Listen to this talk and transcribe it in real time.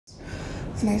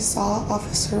and I saw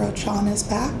Officer Rocha on his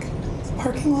back in the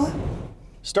parking lot.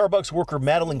 Starbucks worker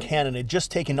Madeline Cannon had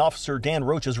just taken Officer Dan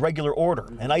Rocha's regular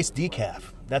order, an iced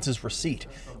decaf. That's his receipt,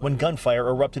 when gunfire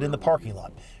erupted in the parking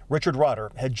lot. Richard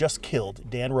Rotter had just killed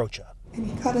Dan Rocha. And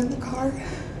he got in the car,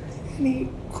 and he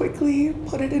quickly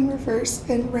put it in reverse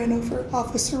and ran over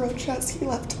Officer Rocha as he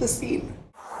left the scene.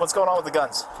 What's going on with the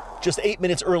guns? Just 8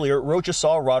 minutes earlier, Rocha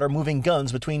saw Rotter moving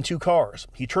guns between two cars.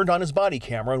 He turned on his body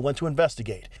camera and went to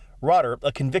investigate. Rotter,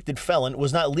 a convicted felon,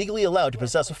 was not legally allowed to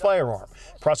possess a firearm.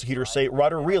 Prosecutors say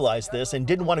Rotter realized this and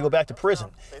didn't want to go back to prison,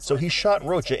 so he shot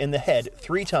Rocha in the head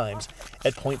 3 times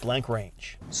at point-blank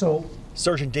range.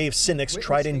 Sergeant Dave Sinex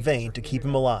tried in vain to keep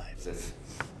him alive. If,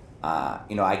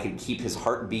 I could keep his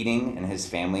heart beating and his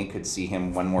family could see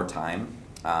him one more time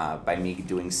by me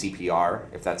doing CPR,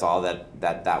 if that's all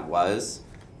that was.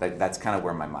 That's kind of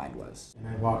where my mind was. And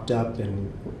I walked up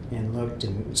and looked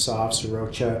and saw Officer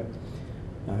Rocha,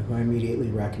 who I immediately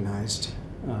recognized.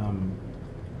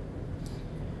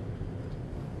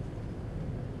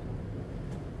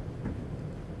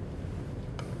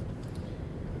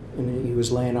 And he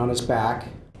was laying on his back.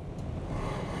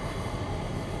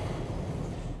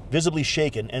 Visibly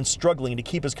shaken and struggling to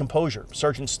keep his composure,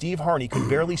 Sergeant Steve Harney could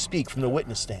barely speak from the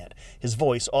witness stand, his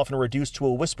voice often reduced to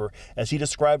a whisper as he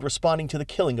described responding to the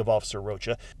killing of Officer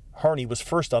Rocha. Harney was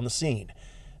first on the scene.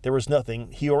 There was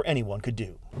nothing he or anyone could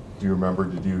do. Do you remember,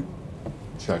 did you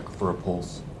check for a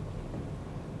pulse?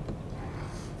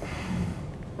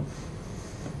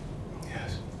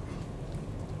 Yes.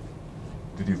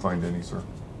 Did you find any, sir?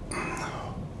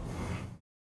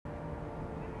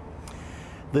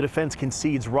 The defense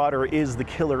concedes Rotter is the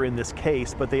killer in this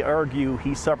case, but they argue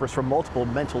he suffers from multiple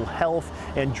mental health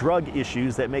and drug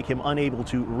issues that make him unable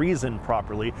to reason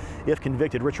properly. If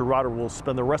convicted, Richard Rotter will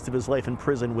spend the rest of his life in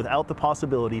prison without the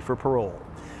possibility for parole.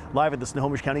 Live at the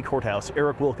Snohomish County Courthouse,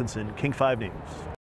 Eric Wilkinson, King 5 News.